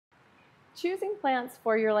Choosing plants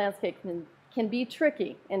for your landscape can be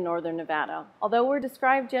tricky in northern Nevada. Although we're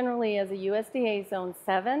described generally as a USDA Zone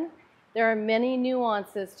 7, there are many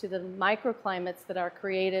nuances to the microclimates that are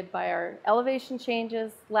created by our elevation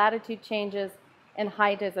changes, latitude changes, and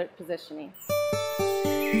high desert positioning.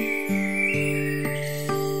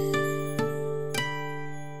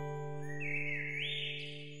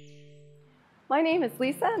 My name is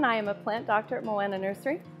Lisa and I am a plant doctor at Moana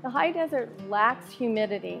Nursery. The high desert lacks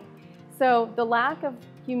humidity, so the lack of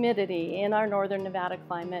humidity in our northern Nevada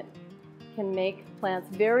climate can make plants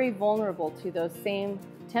very vulnerable to those same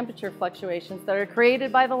temperature fluctuations that are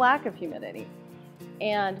created by the lack of humidity.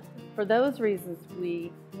 And for those reasons,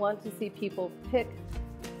 we want to see people pick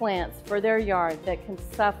plants for their yard that can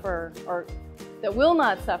suffer or that will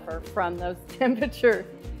not suffer from those temperature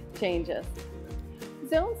changes.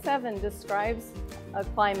 Zone 7 describes a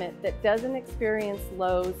climate that doesn't experience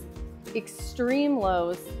lows, extreme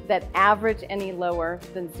lows that average any lower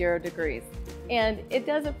than 0 degrees. And it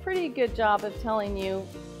does a pretty good job of telling you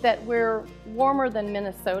that we're warmer than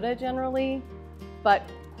Minnesota generally, but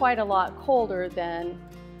quite a lot colder than,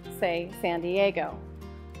 say, San Diego.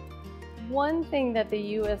 One thing that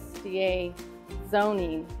the USDA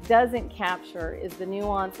zoning doesn't capture is the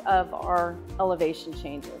nuance of our elevation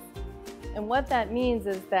changes. And what that means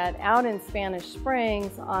is that out in Spanish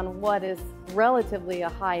Springs, on what is relatively a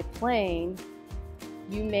high plain,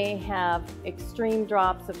 you may have extreme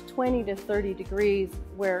drops of 20 to 30 degrees,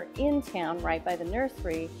 where in town, right by the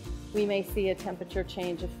nursery, we may see a temperature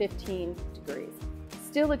change of 15 degrees.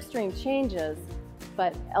 Still extreme changes,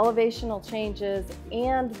 but elevational changes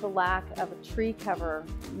and the lack of a tree cover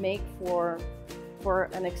make for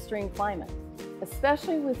an extreme climate.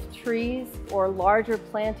 Especially with trees or larger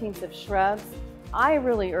plantings of shrubs, I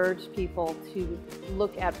really urge people to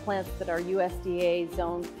look at plants that are USDA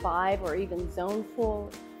Zone 5 or even Zone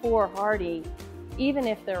 4 hardy, even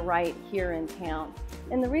if they're right here in town.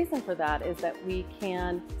 And the reason for that is that we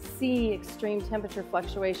can see extreme temperature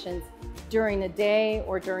fluctuations during a day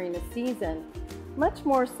or during a season, much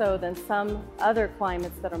more so than some other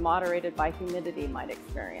climates that are moderated by humidity might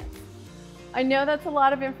experience. I know that's a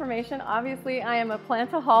lot of information. Obviously, I am a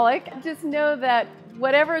plantaholic. Just know that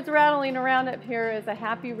whatever is rattling around up here is a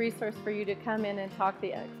happy resource for you to come in and talk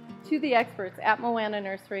to the experts at Moana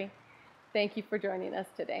Nursery. Thank you for joining us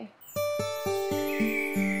today.